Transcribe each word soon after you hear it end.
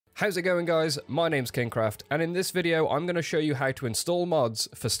How's it going, guys? My name's KingCraft, and in this video I'm going to show you how to install mods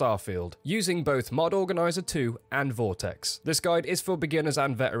for Starfield using both Mod Organizer 2 and Vortex. This guide is for beginners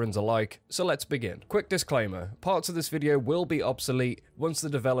and veterans alike, so let's begin. Quick disclaimer, parts of this video will be obsolete once the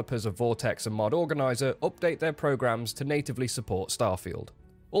developers of Vortex and Mod Organizer update their programs to natively support Starfield.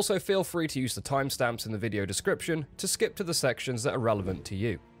 Also, feel free to use the timestamps in the video description to skip to the sections that are relevant to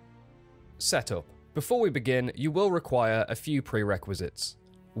you. Setup. Before we begin, you will require a few prerequisites.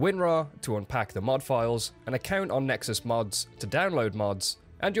 WinRAR to unpack the mod files, an account on Nexus Mods to download mods,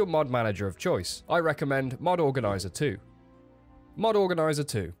 and your mod manager of choice. I recommend Mod Organizer 2. Mod Organizer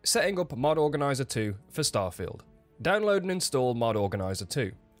 2. Setting up Mod Organizer 2 for Starfield. Download and install Mod Organizer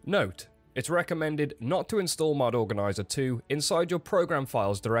 2. Note, it's recommended not to install Mod Organizer 2 inside your program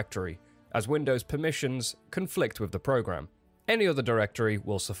files directory, as Windows permissions conflict with the program. Any other directory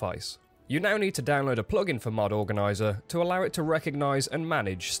will suffice. You now need to download a plugin for Mod Organizer to allow it to recognize and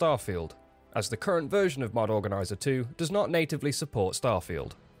manage Starfield, as the current version of Mod Organizer 2 does not natively support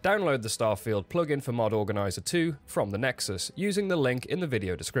Starfield. Download the Starfield plugin for Mod Organizer 2 from the Nexus using the link in the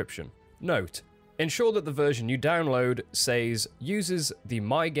video description. Note, ensure that the version you download uses the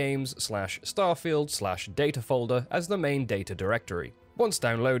mygames/starfield/data folder as the main data directory. Once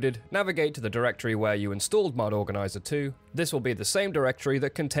downloaded, navigate to the directory where you installed Mod Organizer 2. This will be the same directory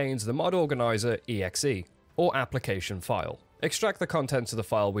that contains the Mod Organizer exe, or application file. Extract the contents of the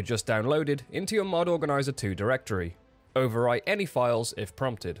file we just downloaded into your Mod Organizer 2 directory. Overwrite any files if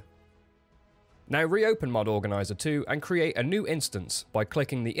prompted. Now reopen Mod Organizer 2 and create a new instance by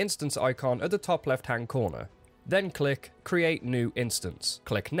clicking the instance icon at the top left hand corner. Then click Create New Instance.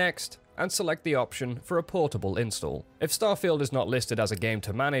 Click Next, and select the option for a portable install. If Starfield is not listed as a game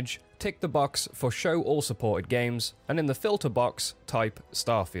to manage, tick the box for Show All Supported Games, and in the filter box, type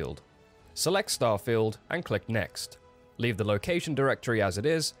Starfield. Select Starfield and click Next. Leave the location directory as it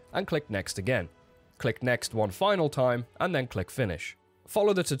is, and click Next again. Click Next one final time, and then click Finish.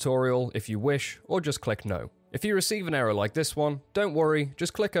 Follow the tutorial if you wish, or just click No. If you receive an error like this one, don't worry,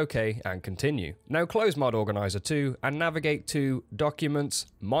 just click OK and continue. Now close Mod Organizer 2 and navigate to Documents,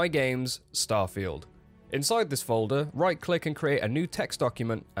 My Games, Starfield. Inside this folder, right-click and create a new text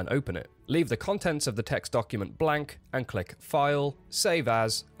document and open it. Leave the contents of the text document blank and click File, Save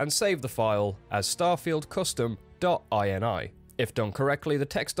As, and save the file as StarfieldCustom.ini. If done correctly, the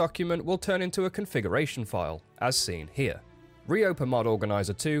text document will turn into a configuration file, as seen here. Reopen Mod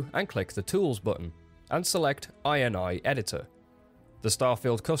Organizer 2 and click the Tools button, and select INI Editor. The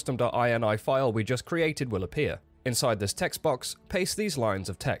StarfieldCustom.ini file we just created will appear. Inside this text box, paste these lines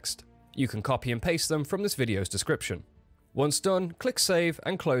of text. You can copy and paste them from this video's description. Once done, click Save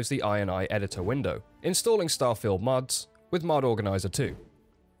and close the INI Editor window. Installing Starfield mods with Mod Organizer 2.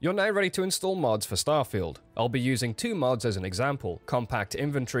 You're now ready to install mods for Starfield. I'll be using two mods as an example, Compact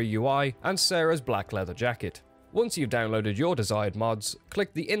Inventory UI and Sarah's Black Leather Jacket. Once you've downloaded your desired mods,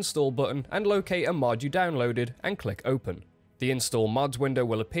 click the Install button and locate a mod you downloaded and click Open. The Install Mods window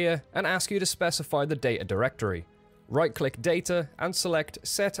will appear and ask you to specify the data directory. Right-click Data and select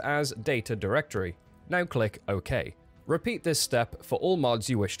Set as Data Directory. Now click OK. Repeat this step for all mods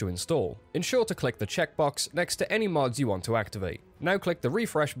you wish to install. Ensure to click the checkbox next to any mods you want to activate. Now click the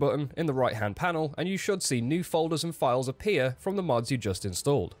Refresh button in the right-hand panel and you should see new folders and files appear from the mods you just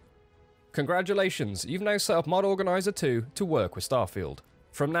installed. Congratulations, you've now set up Mod Organizer 2 to work with Starfield.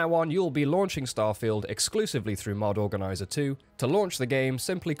 From now on, you'll be launching Starfield exclusively through Mod Organizer 2. To launch the game,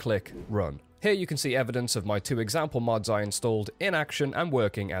 simply click Run. Here you can see evidence of my two example mods I installed in action and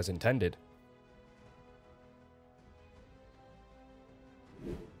working as intended.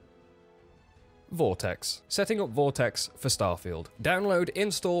 Vortex. Setting up Vortex for Starfield. Download,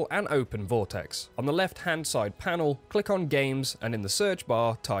 install, and open Vortex. On the left-hand side panel, click on Games, and in the search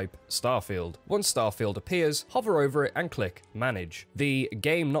bar, type Starfield. Once Starfield appears, hover over it and click Manage. The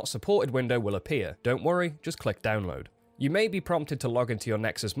Game Not Supported window will appear. Don't worry, just click Download. You may be prompted to log into your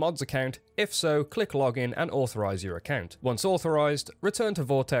Nexus Mods account. If so, click Login and authorize your account. Once authorized, return to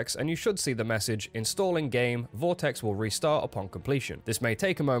Vortex and you should see the message, Installing game, Vortex will restart upon completion. This may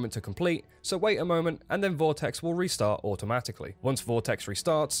take a moment to complete, so wait a moment and then Vortex will restart automatically. Once Vortex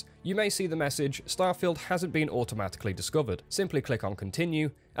restarts, you may see the message, Starfield hasn't been automatically discovered. Simply click on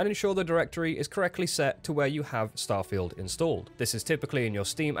Continue and ensure the directory is correctly set to where you have Starfield installed. This is typically in your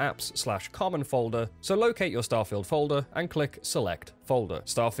Steam Apps/Common folder, so locate your Starfield folder and click Select Folder.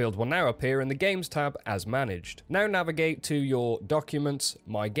 Starfield will now appear in the Games tab as managed. Now navigate to your Documents,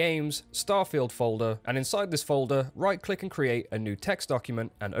 My Games, Starfield folder, and inside this folder, right-click and create a new text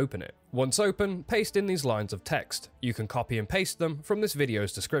document and open it. Once open, paste in these lines of text. You can copy and paste them from this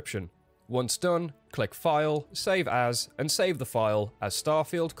video's description. Once done, click File, Save As, and save the file as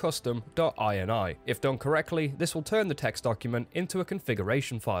StarfieldCustom.ini. If done correctly, this will turn the text document into a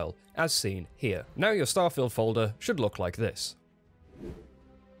configuration file, as seen here. Now your Starfield folder should look like this.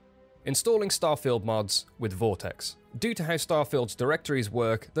 Installing Starfield mods with Vortex. Due to how Starfield's directories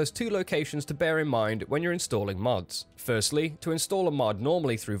work, there's two locations to bear in mind when you're installing mods. Firstly, to install a mod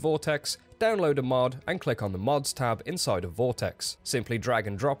normally through Vortex, download a mod and click on the Mods tab inside of Vortex. Simply drag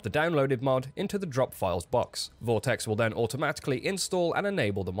and drop the downloaded mod into the Drop Files box. Vortex will then automatically install and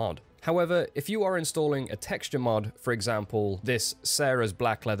enable the mod. However, if you are installing a texture mod, for example, this Sarah's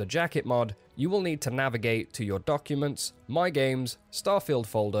Black Leather Jacket mod, you will need to navigate to your Documents, My Games, Starfield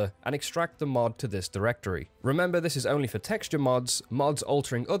folder, and extract the mod to this directory. Remember, this is only for texture mods. Mods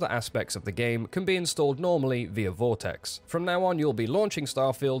altering other aspects of the game can be installed normally via Vortex. From now on, you'll be launching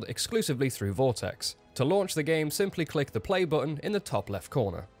Starfield exclusively through Vortex. To launch the game, simply click the play button in the top left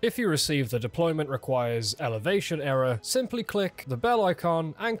corner. If you receive the deployment requires elevation error, simply click the bell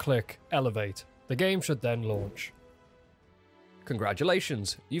icon and click elevate. The game should then launch.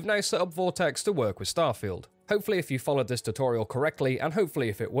 Congratulations, you've now set up Vortex to work with Starfield. Hopefully if you followed this tutorial correctly, and hopefully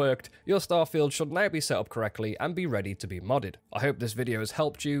if it worked, your Starfield should now be set up correctly and be ready to be modded. I hope this video has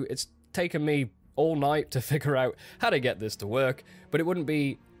helped you. It's taken me all night to figure out how to get this to work, but it wouldn't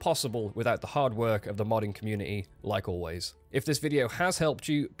be possible without the hard work of the modding community, like always. If this video has helped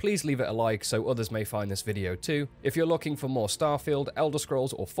you, please leave it a like so others may find this video too. If you're looking for more Starfield, Elder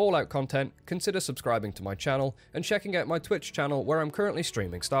Scrolls or Fallout content, consider subscribing to my channel and checking out my Twitch channel where I'm currently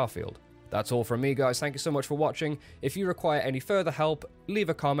streaming Starfield. That's all from me guys, thank you so much for watching. If you require any further help, leave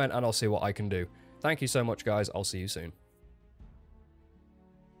a comment and I'll see what I can do. Thank you so much guys, I'll see you soon.